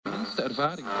grote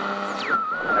ervaring.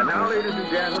 And now, ladies and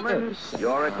gentlemen,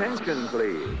 your attention,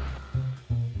 please.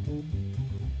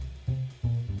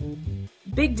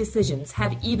 Big decisions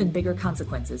have even bigger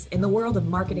consequences in the world of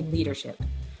marketing leadership,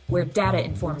 where data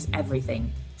informs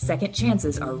everything, second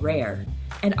chances are rare,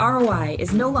 and ROI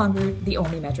is no longer the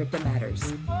only metric that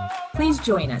matters. Please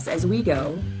join us as we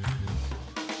go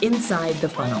inside the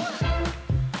funnel.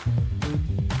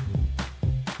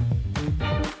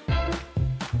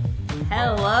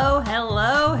 Hello,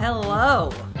 hello,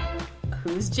 hello.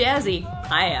 Who's jazzy?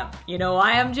 I am. You know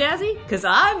why I'm jazzy? Because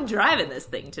I'm driving this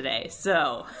thing today.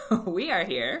 So, we are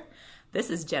here. This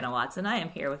is Jenna Watson. I am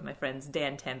here with my friends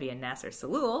Dan Temby and Nasser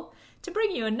Salul to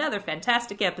bring you another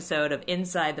fantastic episode of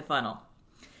Inside the Funnel.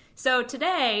 So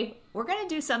today, we're going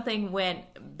to do something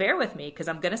bear with me, because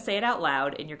I'm going to say it out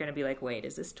loud, and you're going to be like, wait,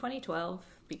 is this 2012?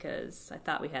 Because I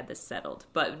thought we had this settled.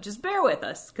 But just bear with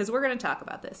us, because we're going to talk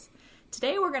about this.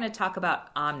 Today, we're going to talk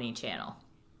about omnichannel.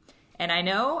 And I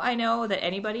know that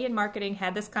anybody in marketing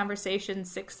had this conversation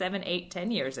 6, 7, 8,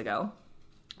 10 years ago.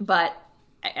 But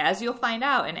as you'll find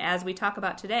out, and as we talk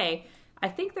about today, I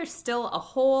think there's still a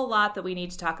whole lot that we need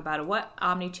to talk about of what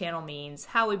omnichannel means,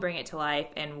 how we bring it to life,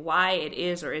 and why it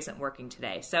is or isn't working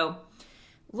today. So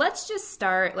let's just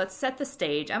start. Let's set the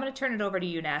stage. I'm going to turn it over to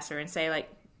you, Nasser, and say,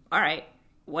 all right,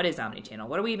 what is omnichannel?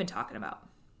 What are we even talking about?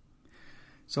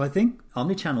 So I think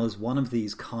omnichannel is one of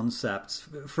these concepts.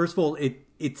 First of all,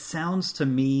 it sounds to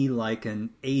me like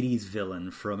an 80s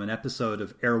villain from an episode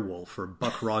of Airwolf or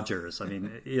Buck Rogers. I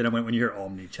mean, when you hear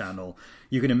omnichannel,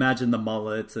 you can imagine the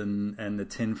mullet and the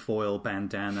tinfoil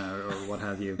bandana or what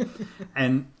have you.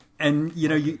 And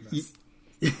you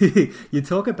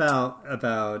talk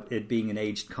about it being an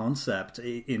aged concept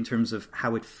in terms of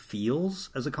how it feels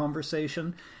as a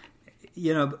conversation,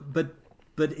 but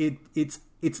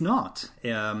it's not.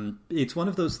 It's one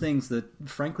of those things that,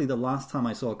 frankly, the last time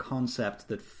I saw a concept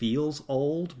that feels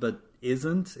old but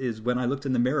isn't is when I looked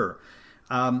in the mirror.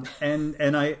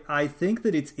 And I think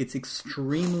that it's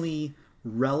extremely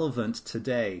relevant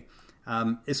today,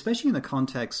 especially in the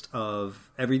context of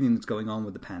everything that's going on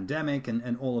with the pandemic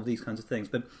and all of these kinds of things.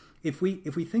 But if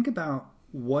we think about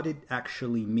what it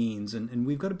actually means, and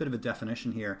we've got a bit of a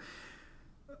definition here.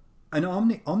 An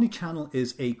omnichannel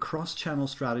is a cross-channel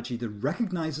strategy that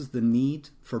recognizes the need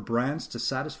for brands to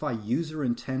satisfy user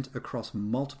intent across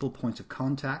multiple points of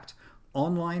contact,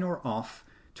 online or off,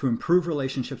 to improve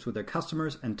relationships with their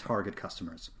customers and target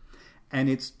customers. And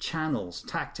it's channels,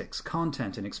 tactics,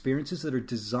 content, and experiences that are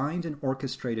designed and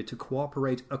orchestrated to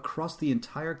cooperate across the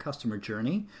entire customer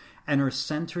journey and are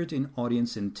centered in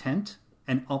audience intent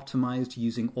and optimized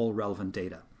using all relevant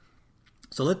data.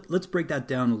 So let's break that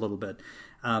down a little bit.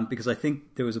 Because I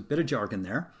think there was a bit of jargon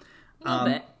there.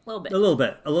 A little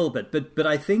bit. But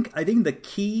I think the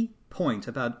key point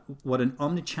about what an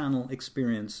omnichannel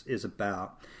experience is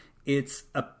about, it's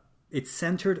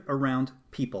centered around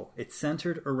people. It's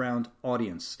centered around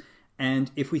audience.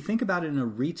 And if we think about it in a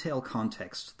retail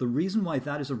context, the reason why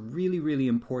that is a really, really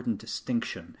important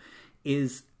distinction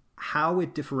is how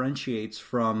it differentiates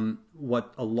from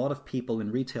what a lot of people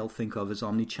in retail think of as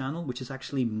omnichannel, which is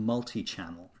actually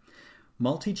multi-channel.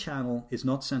 Multi-channel is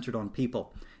not centered on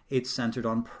people. It's centered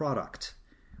on product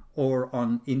or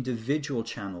on individual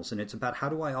channels. And it's about how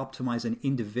do I optimize an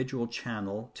individual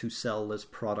channel to sell this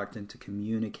product and to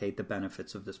communicate the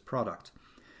benefits of this product.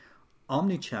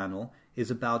 Omnichannel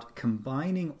is about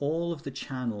combining all of the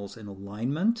channels in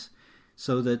alignment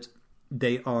so that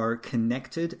they are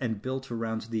connected and built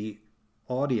around the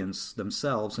audience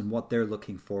themselves and what they're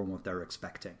looking for and what they're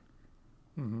expecting.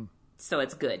 Mm-hmm. So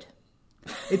it's good.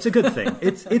 It's a good thing.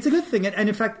 It's a good thing, and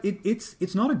in fact,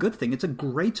 it's not a good thing. It's a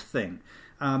great thing.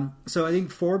 So I think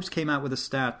Forbes came out with a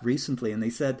stat recently, and they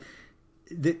said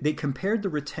they compared the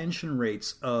retention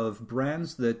rates of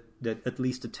brands that at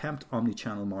least attempt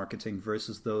omnichannel marketing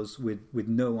versus those with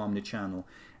no omnichannel,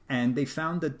 and they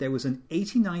found that there was an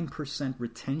 89%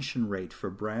 retention rate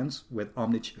for brands with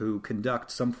who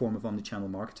conduct some form of omnichannel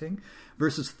marketing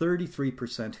versus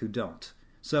 33% who don't.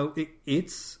 So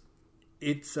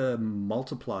it's a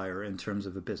multiplier in terms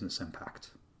of a business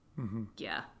impact. Mm-hmm.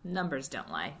 Yeah, numbers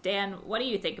don't lie. Dan, what do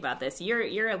you think about this?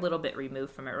 You're a little bit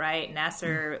removed from it, right?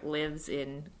 Nasser lives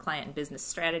in client and business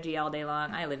strategy all day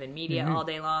long. I live in media all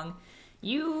day long.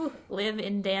 You live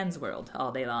in Dan's world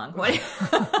all day long.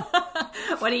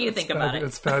 What do you think about it?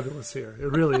 It's fabulous here. It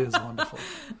really is wonderful.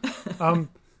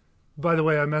 By the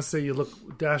way, I must say you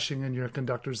look dashing in your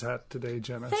conductor's hat today,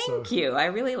 Jenna. Thank you. I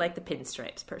really like the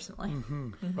pinstripes, personally. Mm-hmm.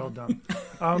 Mm-hmm. Well done.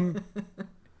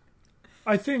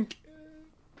 I think,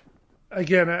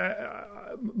 again,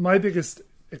 my biggest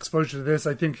exposure to this,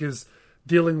 I think, is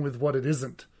dealing with what it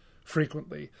isn't.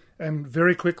 frequently. And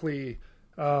very quickly,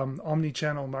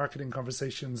 omni-channel marketing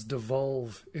conversations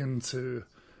devolve into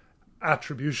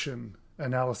attribution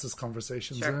analysis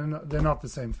conversations. Sure. And they're not the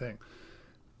same thing.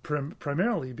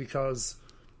 Primarily because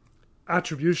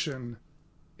attribution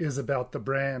is about the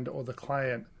brand or the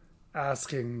client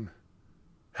asking,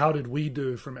 how did we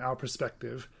do from our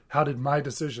perspective? How did my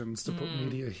decisions to put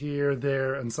media here,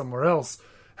 there, and somewhere else,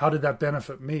 how did that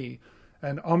benefit me?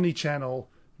 And omni-channel,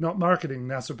 not marketing,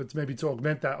 Nasser, but maybe to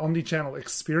augment that, omni-channel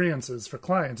experiences for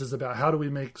clients is about how do we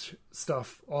make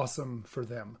stuff awesome for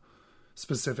them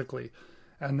specifically.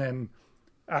 And then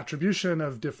attribution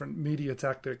of different media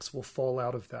tactics will fall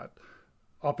out of that.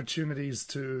 Opportunities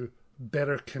to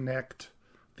better connect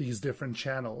these different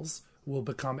channels will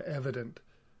become evident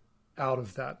out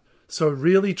of that. So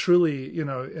really, truly,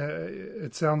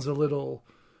 it sounds a little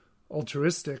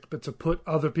altruistic, but to put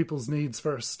other people's needs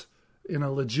first in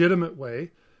a legitimate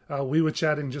way. We were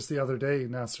chatting just the other day,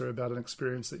 Nasser, about an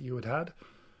experience that you had.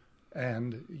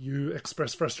 And you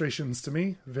expressed frustrations to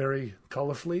me very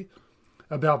colorfully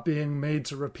about being made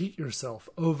to repeat yourself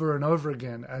over and over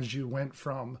again as you went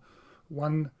from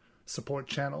one support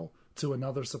channel to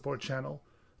another support channel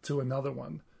to another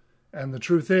one. And the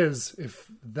truth is, if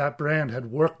that brand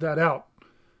had worked that out,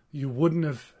 you wouldn't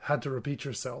have had to repeat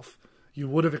yourself. You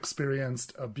would have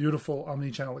experienced a beautiful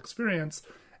omni-channel experience,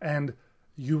 and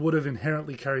you would have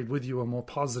inherently carried with you a more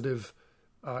positive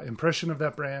impression of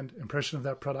that brand, impression of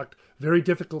that product. Very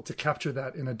difficult to capture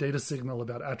that in a data signal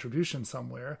about attribution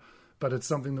somewhere, but it's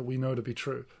something that we know to be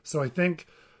true. So I think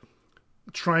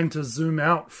trying to zoom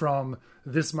out from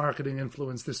this marketing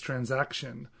influence, this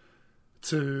transaction,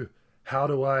 to how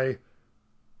do I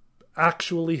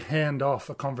actually hand off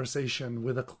a conversation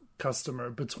with a customer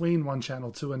between one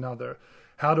channel to another?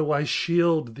 How do I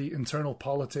shield the internal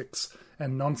politics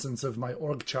and nonsense of my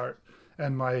org chart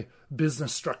and my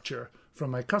business structure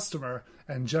from my customer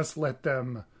and just let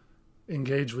them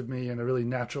engage with me in a really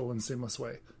natural and seamless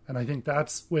way? And I think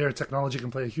that's where technology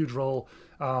can play a huge role,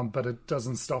 but it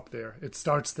doesn't stop there. It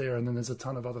starts there, and then there's a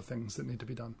ton of other things that need to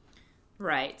be done.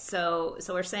 Right. So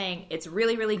we're saying it's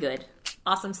really, really good.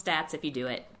 Awesome stats if you do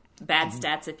it. Bad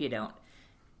stats if you don't.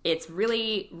 It's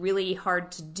really, really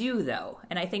hard to do, though.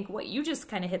 And I think what you just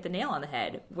kind of hit the nail on the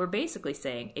head. We're basically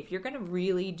saying if you're going to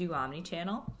really do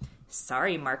omnichannel,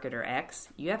 sorry, marketer X,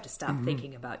 you have to stop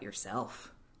thinking about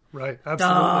yourself. Right.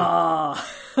 Absolutely.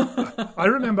 I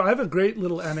remember, I have a great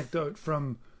little anecdote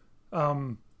from,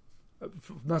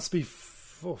 must be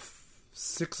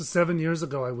 6 or 7 years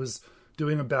ago. I was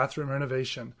doing a bathroom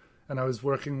renovation, and I was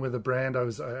working with a brand.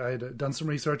 I had done some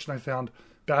research, and I found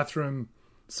bathroom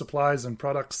supplies and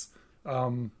products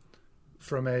from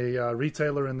a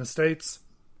retailer in the States.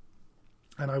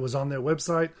 And I was on their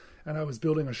website, and I was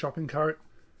building a shopping cart.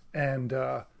 And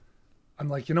I'm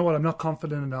like, you know what? I'm not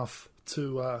confident enough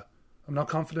to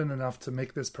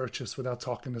make this purchase without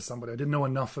talking to somebody. I didn't know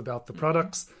enough about the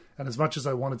products, and as much as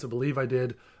I wanted to believe I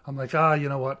did, I'm like, you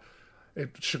know what?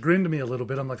 It chagrined me a little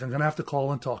bit. I'm like, I'm going to have to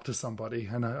call and talk to somebody,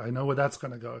 and I know where that's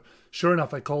going to go. Sure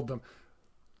enough, I called them.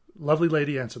 Lovely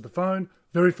lady answered the phone.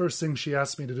 Very first thing she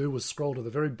asked me to do was scroll to the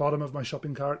very bottom of my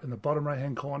shopping cart in the bottom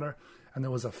right-hand corner, and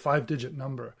there was a 5-digit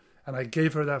number. And I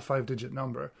gave her that 5-digit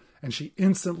number, and she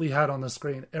instantly had on the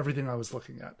screen everything I was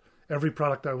looking at, every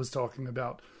product I was talking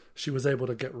about. She was able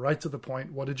to get right to the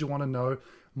point. What did you want to know?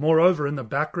 Moreover, in the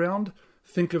background,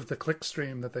 think of the click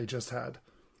stream that they just had.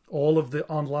 All of the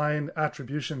online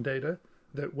attribution data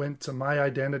that went to my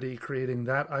identity, creating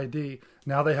that ID.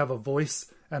 Now they have a voice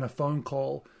and a phone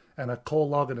call and a call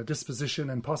log and a disposition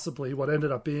and possibly what ended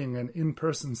up being an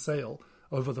in-person sale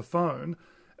over the phone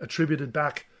attributed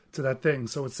back to that thing.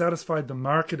 So it satisfied the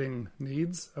marketing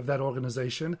needs of that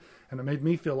organization, and it made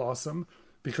me feel awesome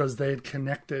because they had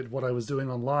connected what I was doing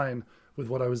online with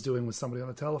what I was doing with somebody on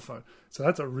the telephone. So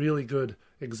that's a really good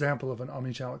example of an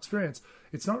omnichannel experience.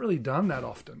 It's not really done that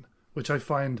often, which I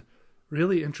find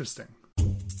really interesting.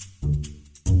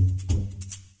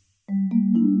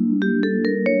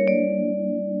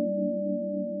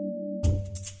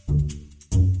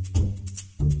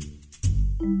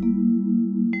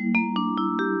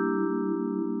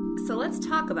 So let's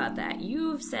talk about that.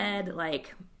 You've said,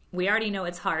 we already know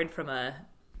it's hard from a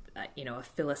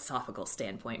philosophical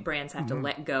standpoint. Brands have to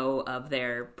let go of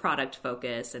their product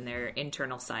focus and their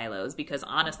internal silos because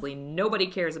honestly, nobody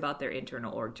cares about their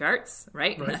internal org charts,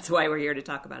 right? That's why we're here to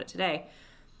talk about it today.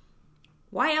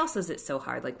 Why else is it so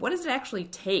hard? What does it actually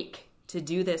take to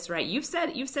do this right? You've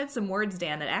said some words,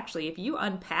 Dan, that actually, if you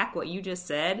unpack what you just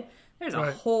said, there's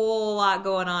a whole lot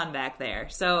going on back there.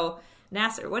 So,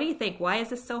 Nasser, what do you think? Why is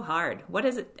this so hard? What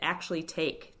does it actually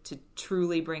take to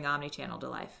truly bring omnichannel to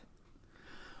life?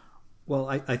 Well,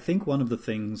 I think one of the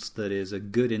things that is a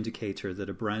good indicator that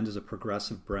a brand is a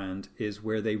progressive brand is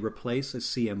where they replace a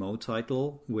CMO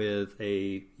title with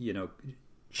a,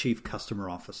 chief customer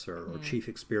officer or chief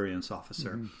experience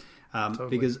officer. Totally.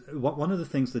 Because one of the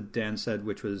things that Dan said,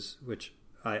 which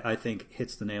I think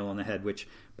hits the nail on the head, which,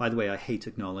 by the way, I hate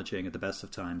acknowledging at the best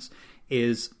of times,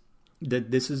 is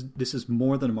that this is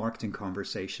more than a marketing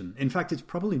conversation. In fact, it's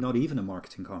probably not even a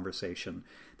marketing conversation.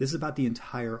 This is about the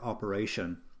entire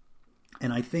operation.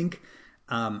 And I think,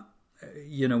 when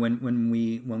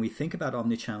we think about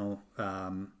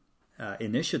omnichannel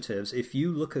initiatives, if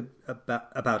you look at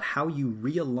about how you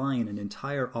realign an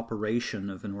entire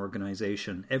operation of an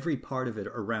organization, every part of it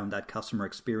around that customer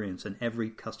experience and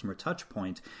every customer touch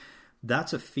point,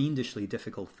 that's a fiendishly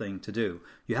difficult thing to do.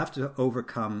 You have to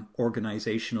overcome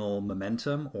organizational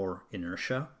momentum or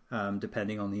inertia,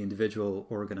 depending on the individual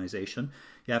organization.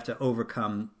 You have to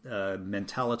overcome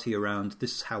mentality around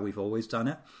this is how we've always done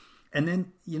it. And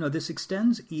then, this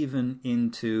extends even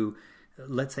into,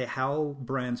 let's say, how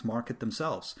brands market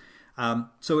themselves.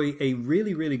 So a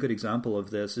really, really good example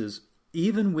of this is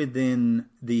even within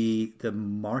the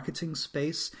marketing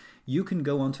space, you can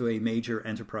go onto a major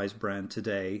enterprise brand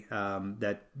today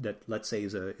that let's say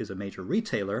is a major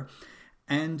retailer,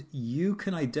 and you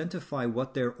can identify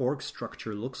what their org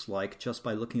structure looks like just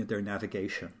by looking at their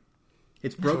navigation.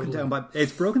 It's broken down by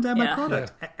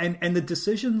product, and the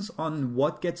decisions on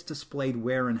what gets displayed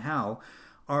where and how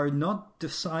are not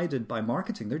decided by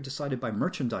marketing; they're decided by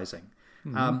merchandising.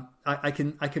 Mm-hmm. I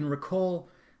can recall,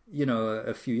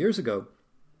 a few years ago,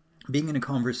 being in a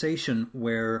conversation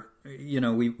where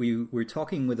we were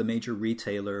talking with a major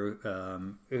retailer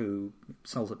who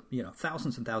sells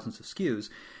thousands and thousands of SKUs.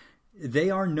 They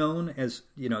are known as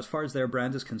as far as their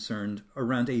brand is concerned,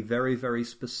 around a very, very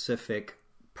specific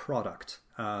product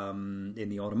in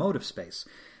the automotive space.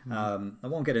 I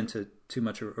won't get into too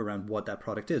much around what that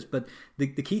product is, but the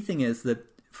key thing is that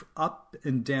up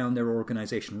and down their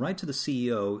organization, right to the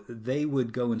CEO, they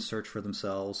would go and search for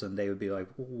themselves, and they would be like,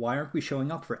 why aren't we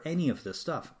showing up for any of this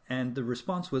stuff? And the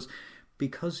response was,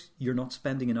 because you're not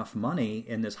spending enough money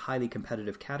in this highly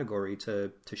competitive category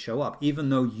to show up, even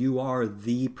though you are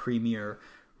the premier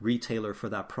retailer for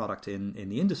that product in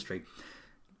the industry.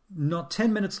 Not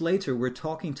 10 minutes later, we're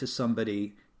talking to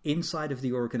somebody inside of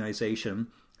the organization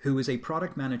who is a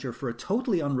product manager for a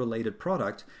totally unrelated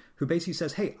product, who basically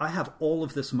says, hey, I have all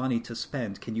of this money to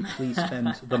spend. Can you please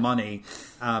spend the money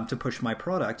to push my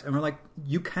product? And we're like,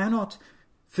 you cannot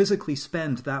physically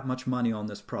spend that much money on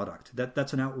this product.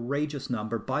 That's an outrageous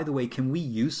number. By the way, can we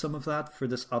use some of that for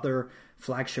this other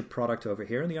flagship product over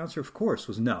here? And the answer, of course,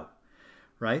 was no.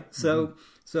 Right? Mm-hmm.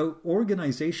 So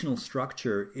organizational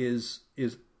structure is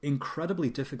incredibly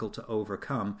difficult to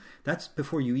overcome. That's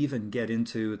before you even get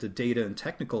into the data and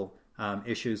technical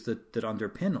issues that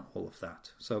underpin all of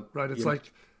that. So right, it's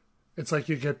like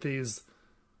you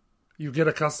get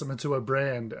a customer to a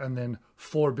brand, and then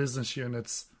 4 business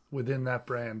units within that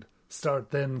brand start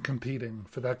then competing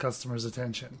for that customer's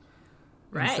attention,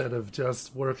 right, instead of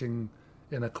just working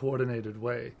in a coordinated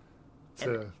way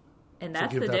and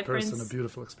that's to give the that difference. Person a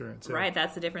beautiful experience. Yeah. Right,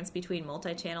 that's the difference between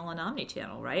multi-channel and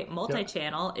omni-channel, right?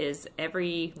 Multi-channel is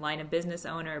every line of business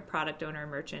owner, product owner,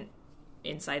 merchant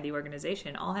inside the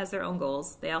organization all has their own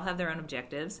goals. They all have their own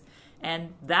objectives,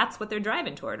 and that's what they're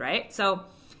driving toward, right? So,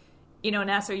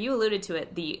 Nasser, you alluded to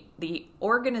it. The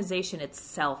organization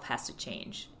itself has to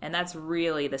change, and that's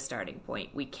really the starting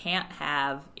point. We can't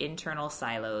have internal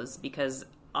silos because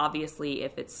obviously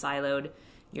if it's siloed,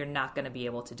 you're not going to be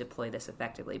able to deploy this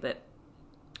effectively. But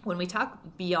when we talk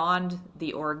beyond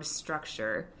the org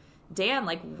structure, Dan,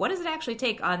 what does it actually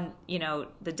take on,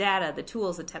 the data, the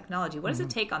tools, the technology? What does it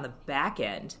take on the back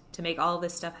end to make all of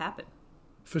this stuff happen?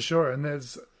 For sure. And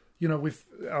there's, with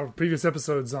our previous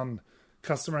episodes on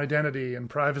customer identity and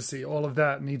privacy, all of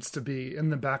that needs to be in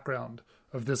the background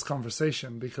of this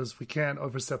conversation because we can't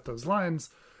overstep those lines.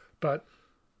 But,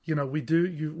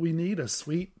 we need a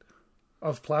suite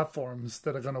of platforms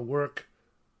that are going to work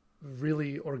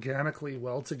really organically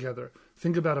well together.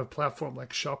 Think about a platform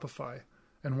like Shopify,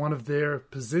 and one of their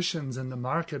positions in the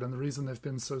market, and the reason they've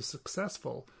been so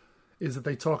successful, is that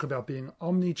they talk about being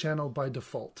omni-channel by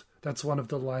default. That's one of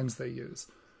the lines they use.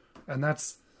 And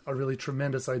that's a really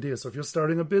tremendous idea. So if you're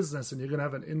starting a business and you're going to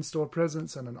have an in-store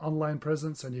presence and an online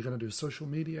presence, and you're going to do social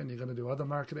media and you're going to do other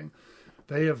marketing,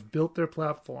 they have built their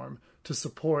platform to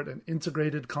support an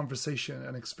integrated conversation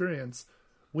and experience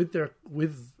with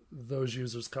those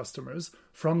users' customers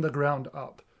from the ground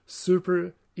up.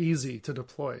 Super easy to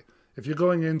deploy. If you're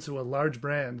going into a large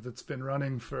brand that's been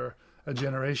running for a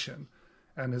generation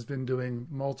and has been doing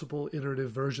multiple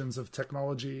iterative versions of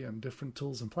technology and different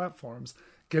tools and platforms,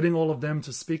 getting all of them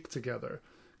to speak together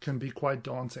can be quite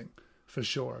daunting, for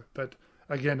sure. But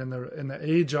again, in the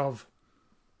age of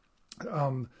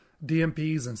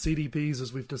DMPs and CDPs,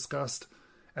 as we've discussed,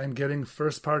 and getting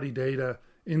first-party data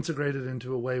integrated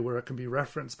into a way where it can be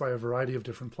referenced by a variety of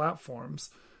different platforms,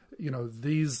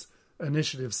 these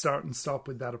initiatives start and stop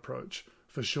with that approach,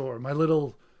 for sure. My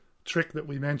little trick that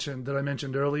I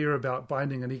mentioned earlier about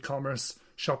binding an e-commerce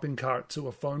shopping cart to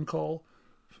a phone call,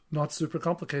 not super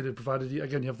complicated, provided you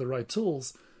have the right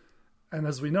tools. And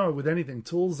as we know, with anything,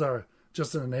 tools are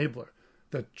just an enabler.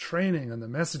 The training and the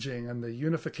messaging and the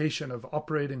unification of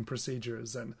operating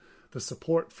procedures and the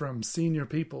support from senior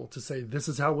people to say, this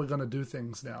is how we're going to do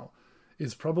things now,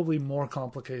 is probably more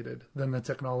complicated than the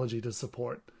technology to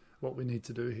support what we need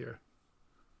to do here.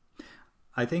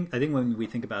 I think when we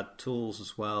think about tools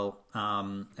as well,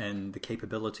 and the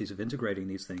capabilities of integrating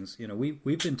these things,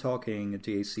 we've been talking at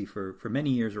DAC for many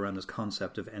years around this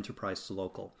concept of enterprise to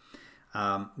local,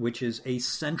 which is a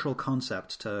central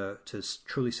concept to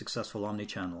truly successful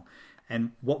omnichannel.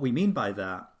 And what we mean by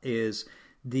that is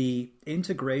the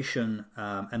integration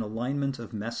and alignment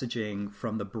of messaging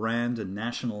from the brand and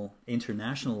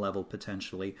international level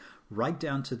potentially, right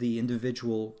down to the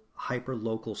individual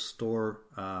hyper-local store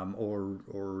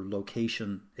or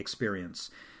location experience.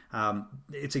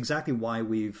 It's exactly why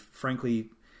we've,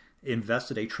 frankly,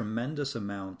 invested a tremendous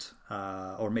amount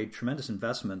or made tremendous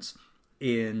investments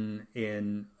in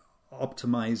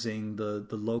optimizing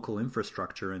the local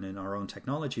infrastructure and in our own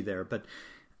technology there. But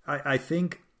I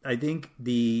think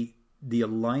the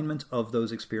alignment of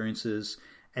those experiences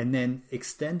and then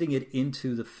extending it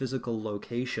into the physical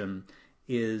location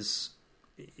is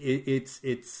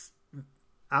it's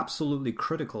absolutely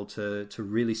critical to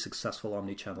really successful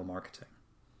omnichannel marketing.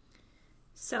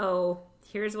 So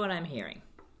here's what I'm hearing.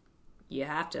 You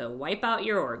have to wipe out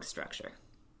your org structure.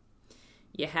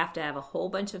 You have to have a whole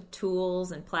bunch of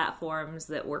tools and platforms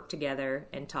that work together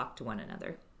and talk to one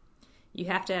another. You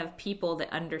have to have people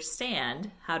that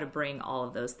understand how to bring all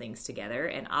of those things together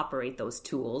and operate those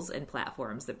tools and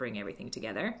platforms that bring everything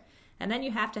together. And then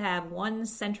you have to have one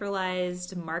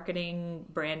centralized marketing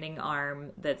branding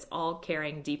arm that's all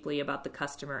caring deeply about the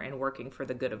customer and working for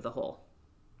the good of the whole.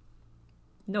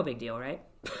 No big deal, right?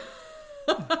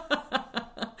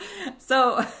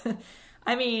 So,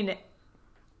 I mean,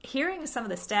 hearing some of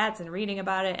the stats and reading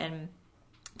about it and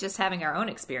just having our own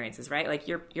experiences, right? Like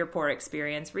your poor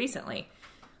experience recently.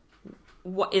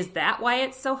 What is that why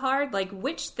it's so hard? Like,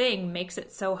 which thing makes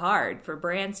it so hard for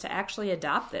brands to actually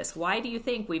adopt this? Why do you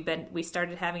think we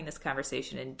started having this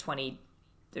conversation in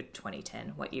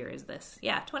 2010? What year is this?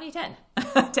 Yeah,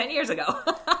 2010. 10 years ago.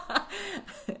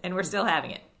 And we're still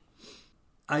having it.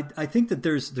 I think that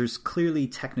there's clearly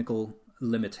technical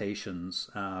limitations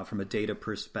from a data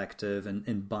perspective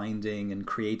and binding and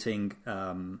creating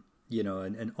an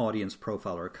audience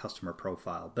profile or a customer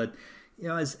profile. But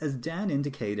as Dan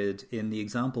indicated in the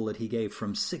example that he gave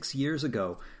from 6 years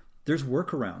ago, there's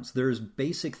workarounds. There's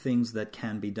basic things that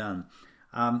can be done.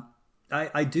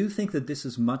 I do think that this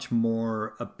is much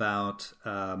more about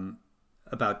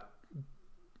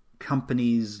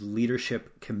companies'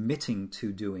 leadership committing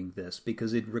to doing this,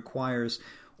 because it requires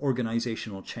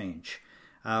organizational change.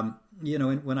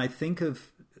 When I think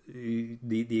of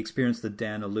the experience that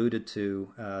Dan alluded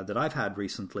to that I've had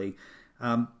recently,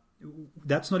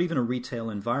 that's not even a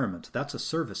retail environment. That's a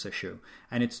service issue.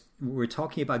 And we're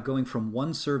talking about going from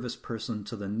one service person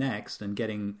to the next and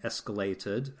getting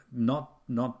escalated,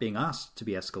 not being asked to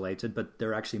be escalated, but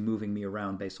they're actually moving me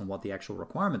around based on what the actual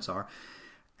requirements are.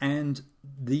 And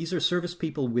these are service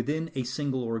people within a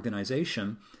single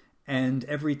organization. And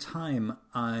every time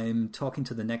I'm talking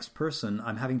to the next person,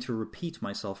 I'm having to repeat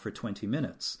myself for 20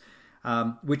 minutes,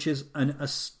 which is an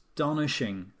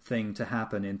astonishing thing to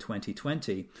happen in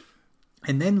 2020.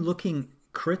 And then looking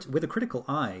with a critical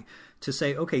eye to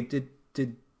say, okay,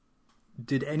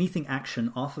 did anything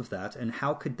action off of that? And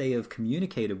how could they have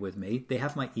communicated with me? They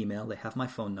have my email, they have my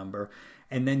phone number,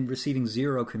 and then receiving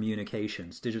zero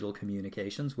communications, digital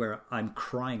communications, where I'm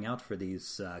crying out for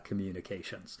these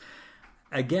communications.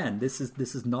 Again, this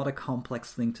is not a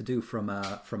complex thing to do from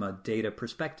a data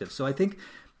perspective. So I think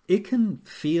it can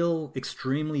feel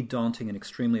extremely daunting and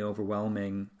extremely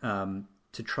overwhelming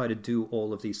to try to do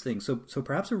all of these things. So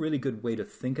perhaps a really good way to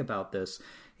think about this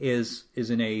is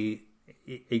in a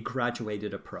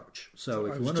graduated approach. So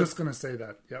if I was just going to say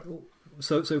that. Yeah.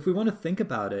 So if we want to think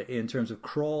about it in terms of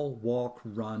crawl, walk,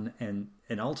 run, and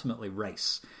ultimately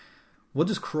race, what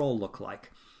does crawl look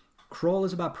like? Crawl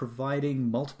is about providing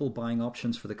multiple buying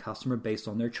options for the customer based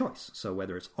on their choice. So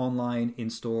whether it's online,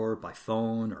 in-store, by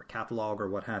phone, or catalog, or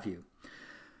what have you.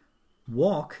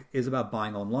 Walk is about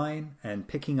buying online and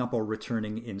picking up or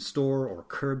returning in-store or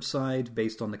curbside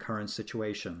based on the current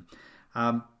situation.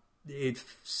 It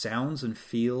sounds and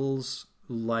feels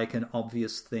like an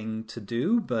obvious thing to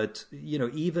do, but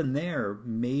even there,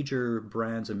 major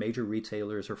brands and major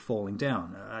retailers are falling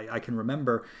down. I can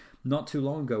remember not too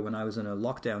long ago when I was in a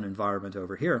lockdown environment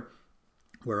over here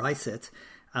where I sit,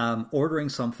 ordering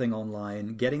something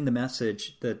online, getting the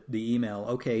message, that the email,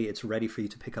 okay, it's ready for you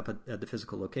to pick up at the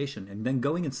physical location, and then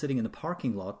going and sitting in the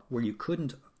parking lot where you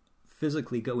couldn't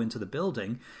physically go into the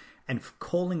building and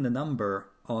calling the number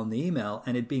on the email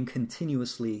and it being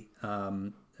continuously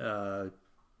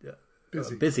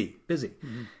busy,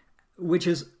 mm-hmm. Which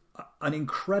is an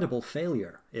incredible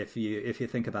failure if you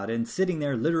think about it, and sitting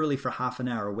there literally for half an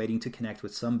hour waiting to connect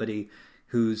with somebody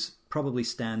who's probably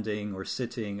standing or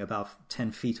sitting about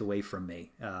 10 feet away from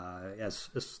me as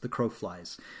the crow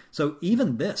flies. So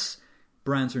even this,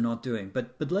 brands are not doing.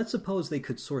 But let's suppose they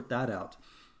could sort that out.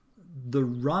 The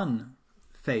run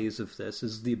phase of this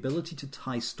is the ability to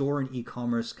tie store and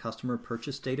e-commerce customer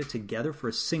purchase data together for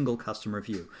a single customer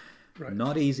view. Right.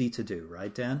 Not easy to do,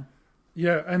 right, Dan?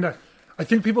 Yeah, and I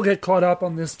think people get caught up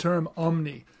on this term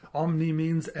omni. Omni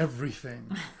means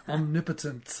everything,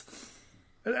 omnipotent.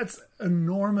 That's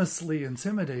enormously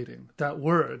intimidating, that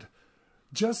word.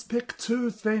 Just pick two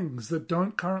things that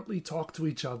don't currently talk to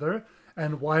each other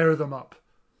and wire them up.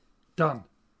 Done.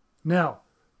 Now,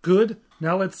 good.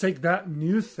 Now let's take that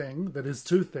new thing that is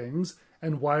two things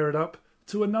and wire it up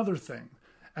to another thing.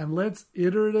 And let's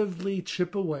iteratively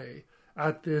chip away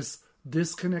at this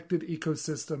disconnected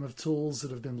ecosystem of tools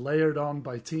that have been layered on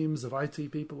by teams of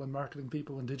IT people and marketing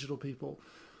people and digital people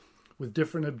with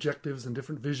different objectives and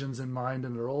different visions in mind,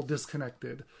 and they're all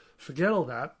disconnected. Forget all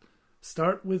that.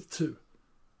 Start with two.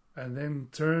 And then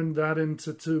turn that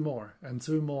into two more, and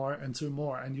two more, and two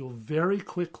more. And you'll very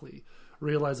quickly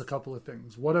realize a couple of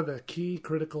things. What are the key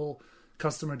critical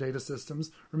customer data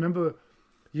systems? Remember,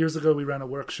 years ago we ran a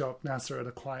workshop, Nasser, at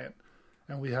a client,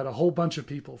 and we had a whole bunch of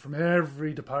people from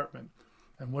every department.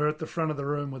 And we're at the front of the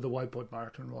room with the whiteboard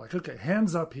marker, and we're like, okay,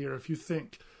 hands up here if you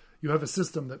think you have a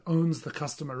system that owns the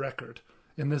customer record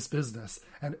in this business.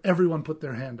 And everyone put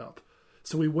their hand up.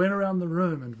 So we went around the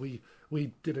room and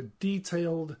we did a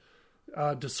detailed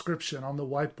description on the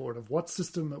whiteboard of what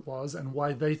system it was and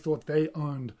why they thought they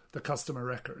owned the customer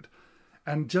record.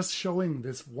 And just showing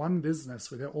this one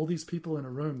business with all these people in a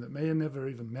room that may have never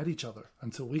even met each other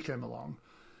until we came along,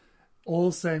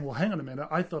 all saying, well, hang on a minute,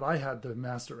 I thought I had the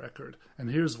master record,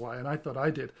 and here's why, and I thought I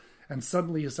did. And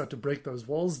suddenly you start to break those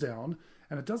walls down,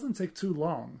 and it doesn't take too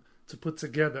long to put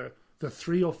together the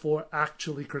 3 or 4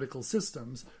 actually critical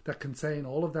systems that contain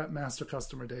all of that master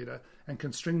customer data and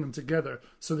can string them together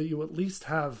so that you at least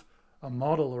have a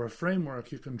model or a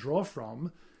framework you can draw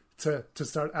from to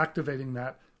start activating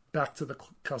that back to the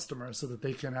customer so that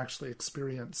they can actually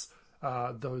experience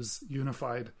those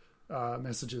unified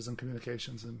messages and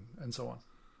communications and so on.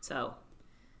 So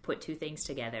put two things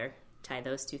together, tie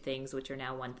those two things, which are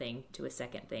now one thing, to a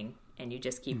second thing, and you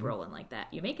just keep rolling like that.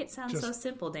 You make it sound so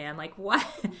simple, Dan. Like, why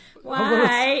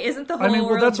isn't the whole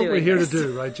world that's what doing we're here this? to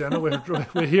do, right, Jenna?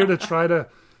 We're here to try to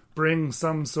bring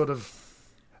some sort of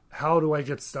how do I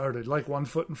get started, like one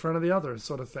foot in front of the other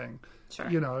sort of thing.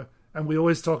 Sure. And we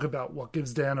always talk about what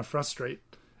gives Dan a frustrate.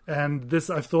 And this,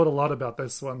 I've thought a lot about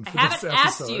this one. I haven't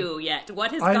asked you yet.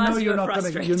 What has caused you a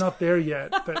frustrate? You're not there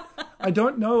yet, but I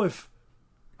don't know if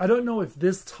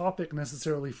this topic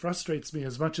necessarily frustrates me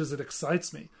as much as it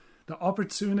excites me. The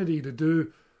opportunity to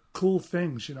do cool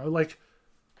things, like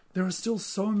there are still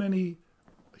so many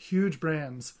huge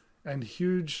brands and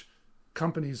huge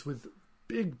companies with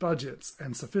big budgets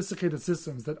and sophisticated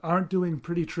systems that aren't doing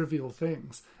pretty trivial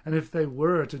things. And if they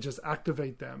were to just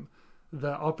activate them,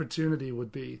 the opportunity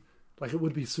would be, it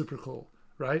would be super cool,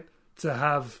 right? To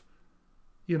have,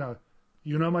 you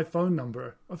know my phone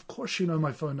number. Of course you know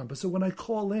my phone number. So when I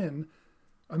call in,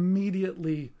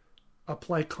 immediately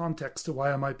apply context to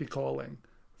why I might be calling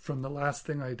from the last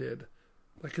thing I did.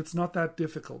 It's not that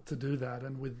difficult to do that.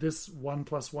 And with this 1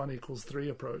 + 1 = 3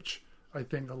 approach, I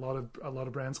think a lot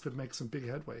of brands could make some big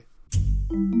headway.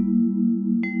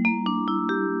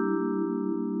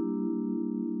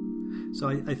 So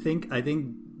I think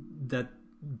that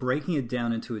breaking it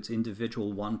down into its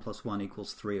individual 1 + 1 =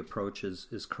 3 approaches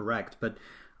is correct. But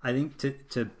I think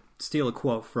to steal a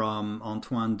quote from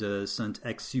Antoine de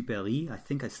Saint-Exupéry, I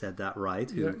think I said that right,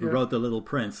 who wrote The Little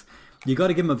Prince, you got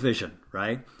to give him a vision,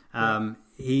 right?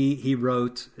 He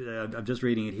wrote, I'm just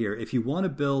reading it here, if you want to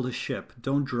build a ship,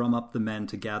 don't drum up the men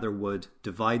to gather wood,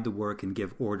 divide the work and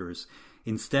give orders.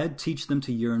 Instead, teach them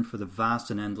to yearn for the vast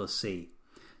and endless sea.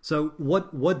 So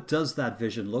what does that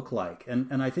vision look like?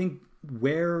 And I think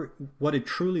what it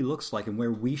truly looks like and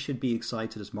where we should be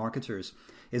excited as marketers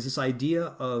is this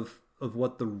idea of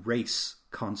what the race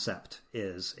concept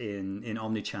is in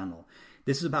omnichannel.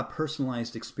 This is about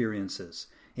personalized experiences,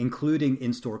 including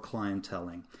in-store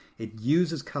clienteling. It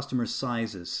uses customer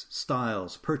sizes,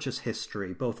 styles, purchase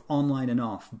history, both online and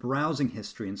off, browsing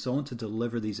history, and so on to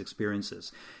deliver these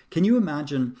experiences. Can you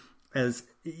imagine, as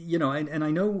you know, and I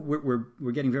know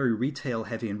we're getting very retail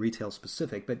heavy and retail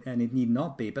specific, and it need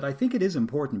not be, but I think it is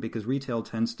important because retail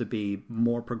tends to be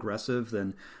more progressive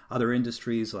than other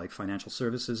industries like financial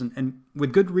services, and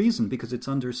with good reason because it's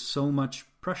under so much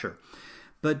pressure.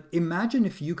 But imagine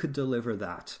if you could deliver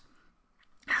that,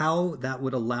 how that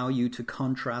would allow you to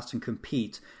contrast and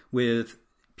compete with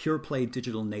pure play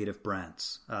digital native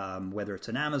brands, whether it's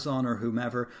an Amazon or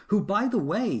whomever, who, by the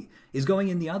way, is going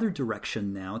in the other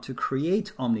direction now to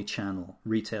create omni-channel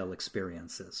retail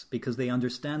experiences because they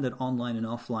understand that online and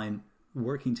offline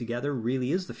working together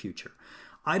really is the future.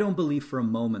 I don't believe for a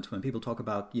moment when people talk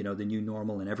about, the new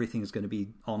normal and everything is going to be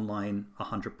online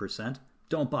 100%,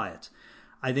 don't buy it.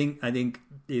 I think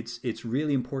it's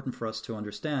really important for us to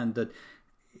understand that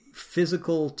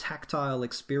physical, tactile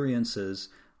experiences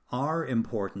are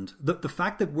important. The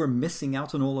fact that we're missing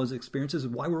out on all those experiences is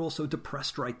why we're all so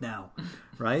depressed right now,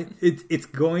 right? It's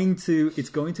going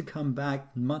to come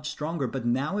back much stronger. But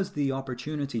now is the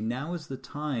opportunity. Now is the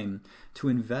time to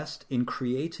invest in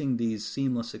creating these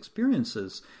seamless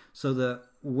experiences, so that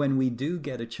when we do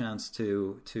get a chance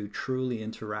to truly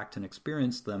interact and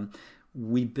experience them,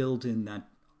 we build in that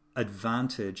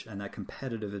advantage and that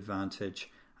competitive advantage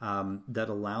that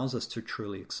allows us to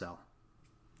truly excel.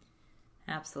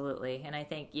 Absolutely. And I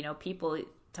think, people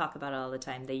talk about it all the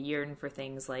time. They yearn for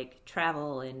things like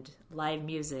travel and live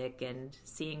music and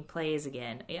seeing plays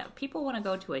again. Yeah, people want to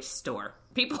go to a store.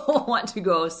 People want to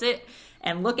go sit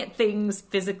and look at things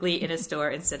physically in a store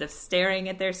instead of staring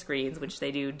at their screens, which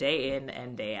they do day in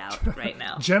and day out right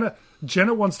now.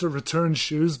 Jenna wants to return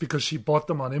shoes because she bought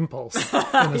them on impulse in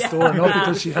a store, not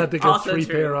because she had to get also 3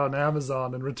 pair on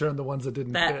Amazon and return the ones that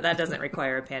didn't fit. That doesn't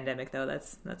require a pandemic, though.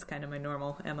 That's kind of my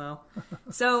normal MO.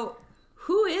 So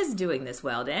who is doing this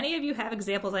well? Do any of you have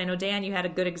examples? I know, Dan, you had a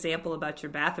good example about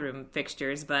your bathroom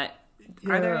fixtures, but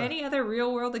are there any other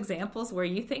real-world examples where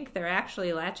you think they're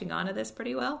actually latching onto this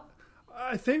pretty well?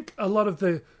 I think a lot of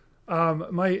the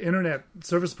my internet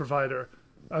service provider,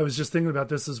 I was just thinking about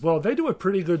this as well. They do a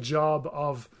pretty good job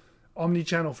of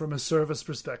omnichannel from a service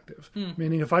perspective.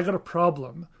 Meaning if I got a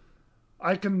problem,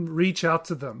 I can reach out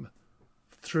to them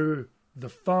through the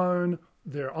phone,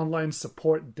 their online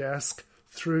support desk,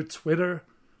 through Twitter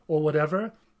or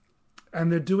whatever.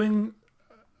 And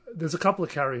there's a couple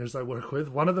of carriers I work with.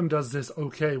 One of them does this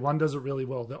okay. One does it really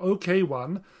well. The okay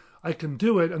one, I can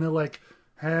do it. And they're like,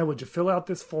 hey, would you fill out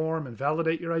this form and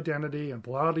validate your identity and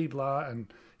blah, blah, blah.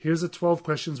 And here's the 12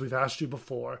 questions we've asked you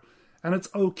before. And it's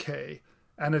okay.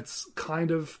 And it's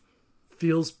kind of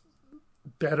feels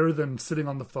better than sitting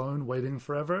on the phone waiting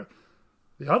forever.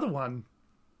 The other one,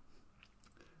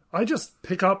 I just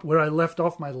pick up where I left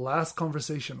off my last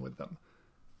conversation with them.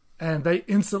 And they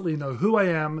instantly know who I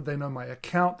am. They know my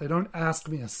account. They don't ask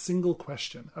me a single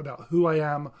question about who I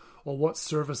am or what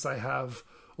service I have,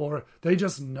 or they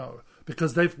just know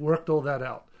because they've worked all that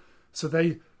out. So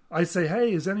I say,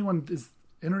 hey, is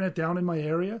internet down in my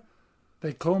area?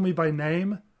 They call me by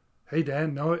name. Hey,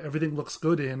 Dan, no, everything looks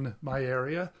good in my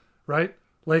area, right?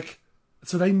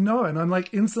 So they know. And I'm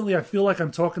like, instantly, I feel like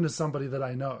I'm talking to somebody that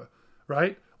I know,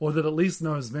 right? Or that at least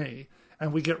knows me.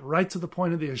 And we get right to the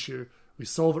point of the issue. We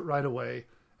solve it right away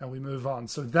and we move on.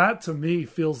 So that to me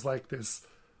feels like this,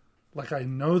 like I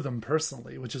know them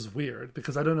personally, which is weird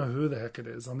because I don't know who the heck it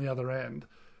is on the other end.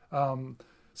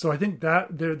 So I think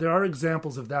that there are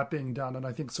examples of that being done. And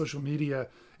I think social media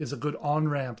is a good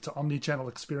on-ramp to omni-channel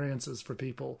experiences for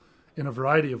people in a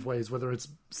variety of ways, whether it's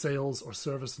sales or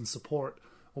service and support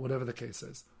or whatever the case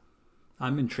is.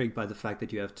 I'm intrigued by the fact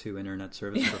that you have 2 internet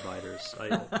service providers.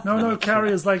 No,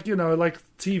 carriers like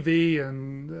TV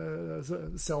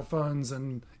and cell phones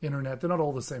and internet. They're not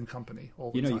all the same company.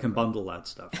 You can bundle that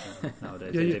stuff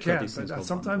nowadays. Yeah, you can. But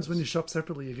sometimes when you shop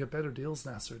separately, you get better deals,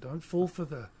 Nasser. Don't fall for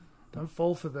the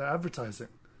advertising.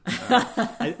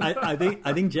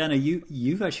 I think Jenna,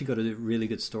 you've actually got a really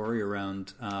good story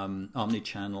around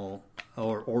omnichannel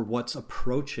or what's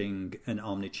approaching an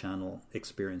omnichannel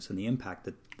experience and the impact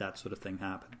that sort of thing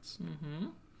happens. Mm-hmm.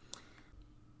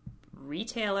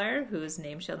 retailer whose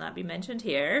name shall not be mentioned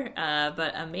here,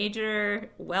 but a major,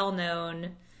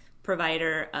 well-known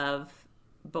provider of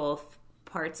both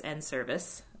parts and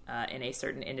service in a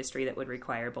certain industry that would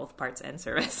require both parts and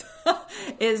service,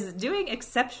 is doing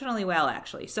exceptionally well,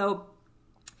 actually. So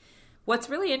what's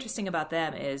really interesting about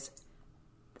them is,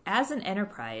 as an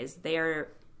enterprise, they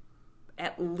are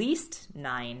at least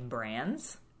 9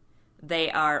 brands.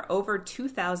 They are over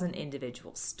 2,000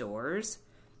 individual stores.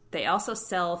 They also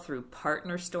sell through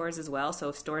partner stores as well,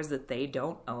 so stores that they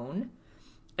don't own.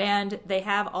 And they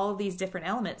have all of these different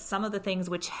elements, some of the things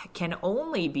which can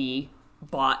only be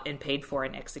bought and paid for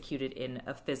and executed in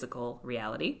a physical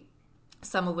reality,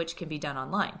 some of which can be done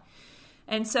online.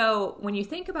 And so when you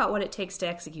think about what it takes to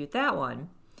execute that one,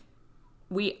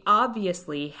 we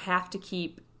obviously have to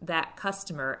keep that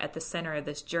customer at the center of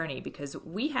this journey, because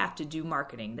we have to do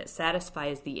marketing that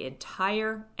satisfies the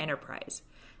entire enterprise.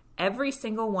 Every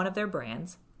single one of their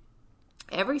brands,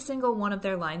 every single one of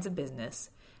their lines of business,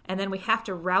 and then we have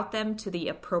to route them to the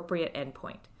appropriate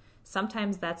endpoint.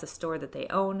 Sometimes that's a store that they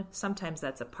own, sometimes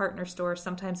that's a partner store,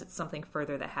 sometimes it's something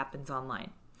further that happens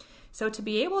online. So to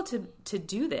be able to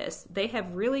do this, they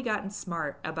have really gotten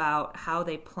smart about how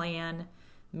they plan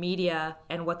media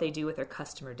and what they do with their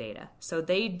customer data. So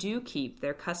they do keep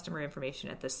their customer information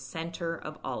at the center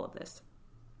of all of this.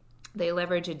 They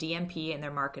leverage a DMP in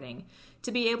their marketing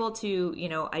to be able to,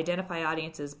 identify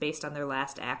audiences based on their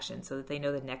last action so that they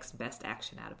know the next best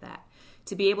action out of that.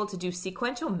 To be able to do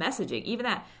sequential messaging, even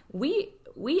that. We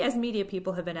as media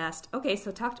people have been asked, okay,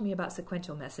 so talk to me about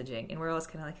sequential messaging. And we're always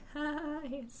kind of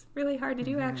like, it's really hard to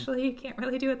do, actually. You can't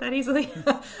really do it that easily.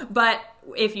 But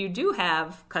if you do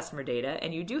have customer data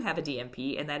and you do have a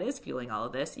DMP and that is fueling all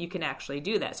of this, you can actually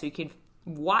do that. So you can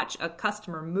watch a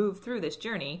customer move through this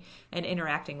journey and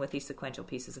interacting with these sequential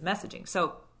pieces of messaging.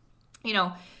 So,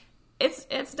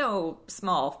 it's no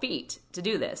small feat to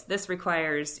do this. This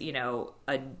requires,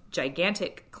 a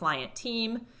gigantic client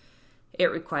team.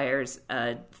 It requires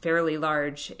a fairly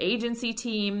large agency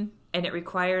team, and it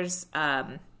requires,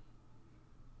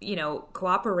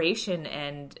 cooperation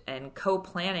and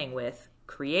co-planning with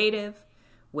creative,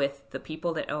 with the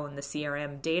people that own the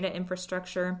CRM data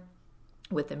infrastructure,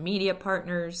 with the media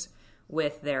partners,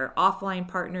 with their offline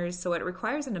partners. So it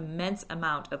requires an immense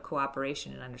amount of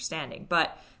cooperation and understanding.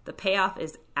 But the payoff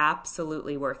is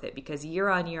absolutely worth it, because year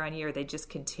on year on year, they just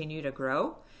continue to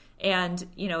grow. And,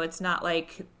 it's not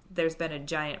like there's been a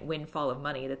giant windfall of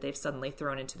money that they've suddenly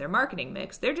thrown into their marketing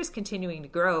mix. They're just continuing to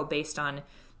grow based on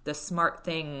the smart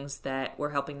things that we're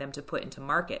helping them to put into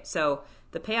market. So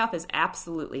the payoff is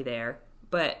absolutely there.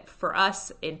 But for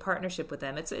us, in partnership with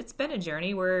them, it's been a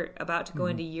journey. We're about to go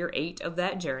into year 8 of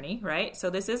that journey, right? So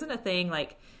this isn't a thing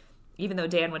like, even though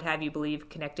Dan would have you believe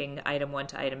connecting item 1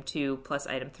 to item 2 plus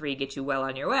item 3 gets you well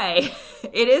on your way,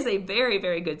 it is a very,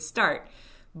 very good start.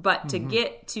 But to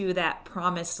get to that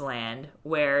promised land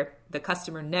where the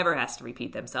customer never has to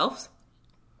repeat themselves,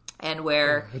 and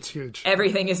where it's huge.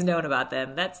 Everything is known about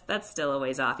them, that's still a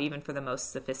ways off, even for the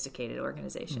most sophisticated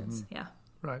organizations. Yeah.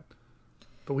 Right.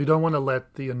 But we don't want to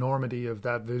let the enormity of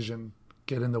that vision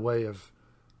get in the way of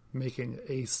making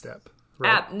a step.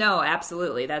 Right? No,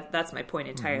 absolutely. That's my point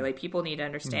entirely. People need to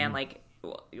understand,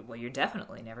 well, you're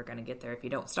definitely never going to get there if you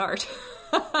don't start.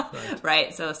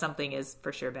 Right? So something is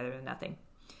for sure better than nothing.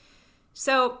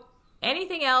 So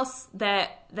anything else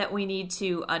that we need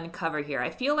to uncover here? I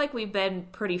feel like we've been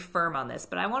pretty firm on this,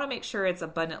 but I want to make sure it's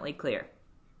abundantly clear.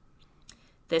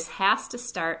 This has to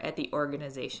start at the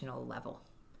organizational level.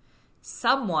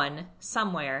 Someone,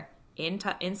 somewhere,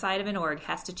 inside of an org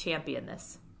has to champion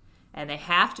this. And they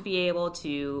have to be able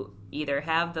to either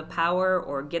have the power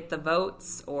or get the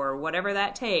votes or whatever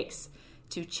that takes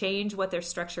to change what their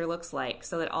structure looks like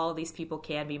so that all of these people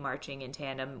can be marching in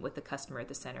tandem with the customer at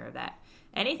the center of that.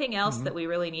 Anything else that we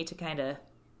really need to kind of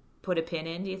put a pin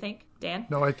in, do you think, Dan?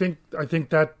 No, I think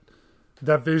that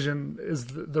vision is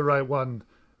the right one,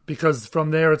 because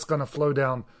from there it's going to flow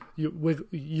down.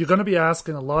 You're going to be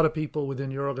asking a lot of people within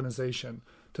your organization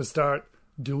to start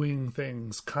doing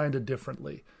things kind of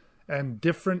differently. And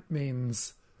different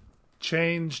means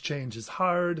change. Change is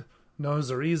hard.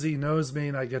 No's are easy. No's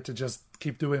mean I get to just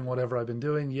keep doing whatever I've been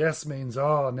doing. Yes means,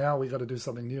 now we got to do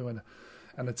something new. And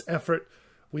it's effort.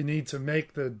 We need to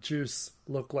make the juice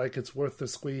look like it's worth the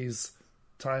squeeze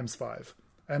times 5.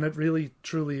 And it really,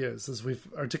 truly is, as we've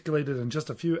articulated in just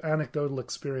a few anecdotal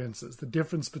experiences. The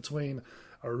difference between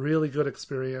a really good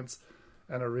experience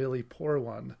and a really poor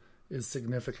one is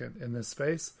significant in this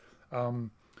space.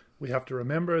 We have to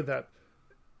remember that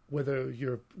whether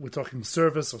we're talking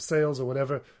service or sales or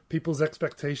whatever, people's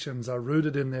expectations are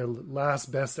rooted in their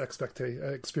last best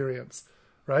experience,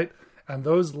 right? And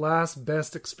those last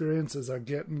best experiences are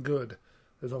getting good.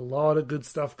 There's a lot of good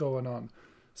stuff going on.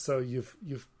 So you've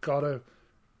got to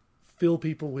fill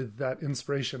people with that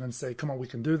inspiration and say, come on, we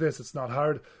can do this. It's not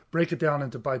hard. Break it down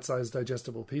into bite-sized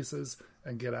digestible pieces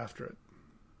and get after it.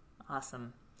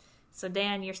 Awesome. So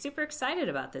Dan, you're super excited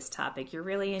about this topic. You're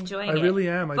really enjoying it. I really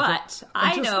am. But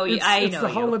I know you. It's the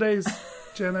holidays,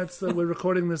 Jenna. We're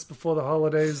recording this before the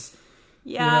holidays.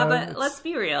 Yeah, but let's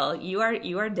be real. You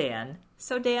are Dan.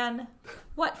 So Dan,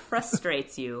 what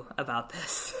frustrates you about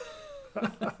this?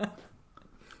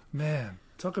 Man,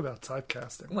 talk about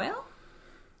typecasting. Well,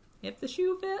 if the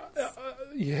shoe fits.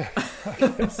 Yeah. I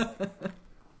guess.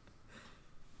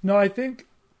 No, I think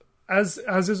as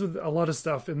is with a lot of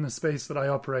stuff in the space that I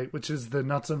operate, which is the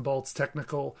nuts and bolts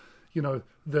technical,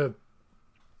 the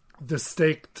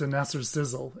steak to Nasser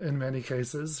sizzle in many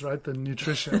cases, right? The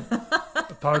nutrition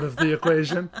part of the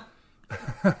equation.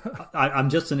 I'm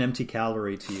just an empty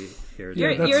calorie to you here.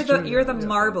 You're the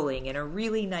marbling in a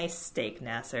really nice steak,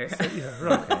 Nasser. Yeah,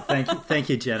 right. Okay. Thank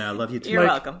you, Jenna. I love you too. You're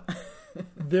welcome.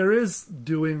 There is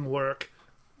doing work.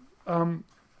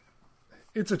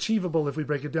 It's achievable if we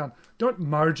break it down. Don't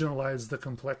marginalize the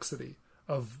complexity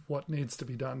of what needs to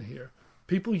be done here.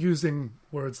 People using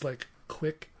words like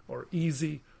quick or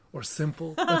easy or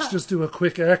simple. Let's just do a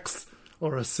quick X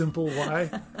or a simple Y.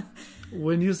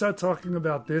 When you start talking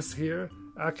about this here,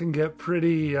 that can get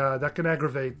pretty, that can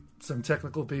aggravate some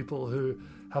technical people who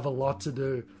have a lot to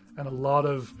do and a lot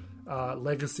of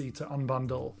legacy to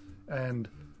unbundle. And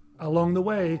along the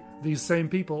way, these same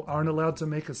people aren't allowed to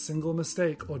make a single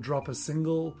mistake or drop a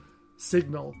single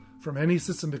signal from any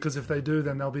system, because if they do,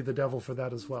 then they'll be the devil for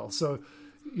that as well. So,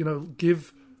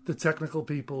 give the technical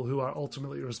people who are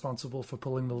ultimately responsible for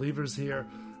pulling the levers here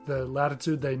the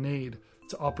latitude they need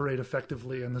to operate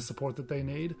effectively and the support that they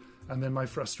need, and then my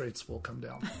frustrates will come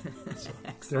down. So,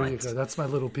 there you go. That's my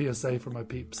little PSA for my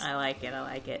peeps. I like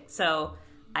it. So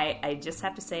I just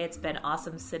have to say it's been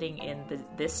awesome sitting in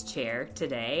this chair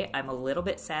today. I'm a little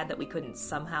bit sad that we couldn't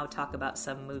somehow talk about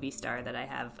some movie star that I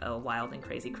have a wild and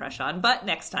crazy crush on, but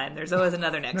next time. There's always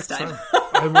another next time.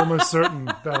 I'm almost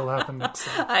certain that'll happen next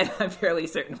time. I'm fairly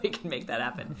certain we can make that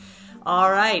happen.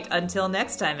 All right, until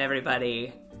next time,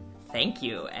 everybody. Thank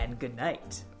you and good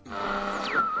night.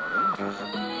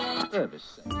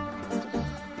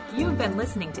 You've been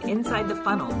listening to Inside the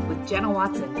Funnel with Jenna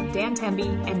Watson, Dan Temby,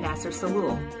 and Nasser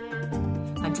Salul.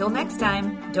 Until next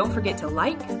time, don't forget to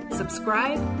like,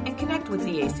 subscribe, and connect with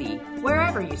DAC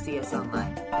wherever you see us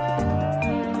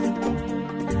online.